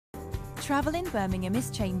Travel in Birmingham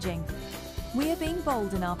is changing. We are being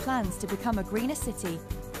bold in our plans to become a greener city.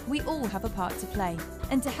 We all have a part to play,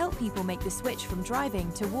 and to help people make the switch from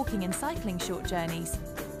driving to walking and cycling short journeys.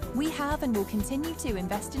 We have and will continue to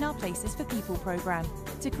invest in our Places for People programme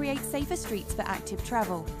to create safer streets for active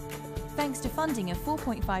travel, thanks to funding of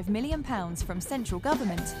 £4.5 million from central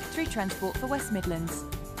government through Transport for West Midlands.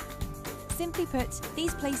 Simply put,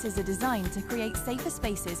 these places are designed to create safer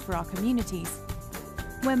spaces for our communities,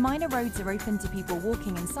 where minor roads are open to people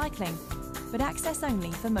walking and cycling, but access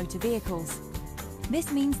only for motor vehicles.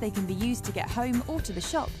 This means they can be used to get home or to the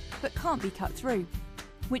shop, but can't be cut through,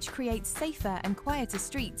 which creates safer and quieter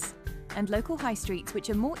streets, and local high streets which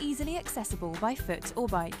are more easily accessible by foot or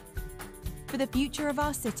bike. For the future of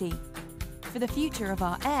our city, for the future of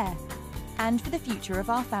our air, and for the future of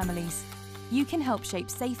our families, you can help shape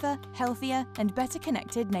safer, healthier, and better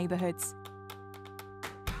connected neighbourhoods.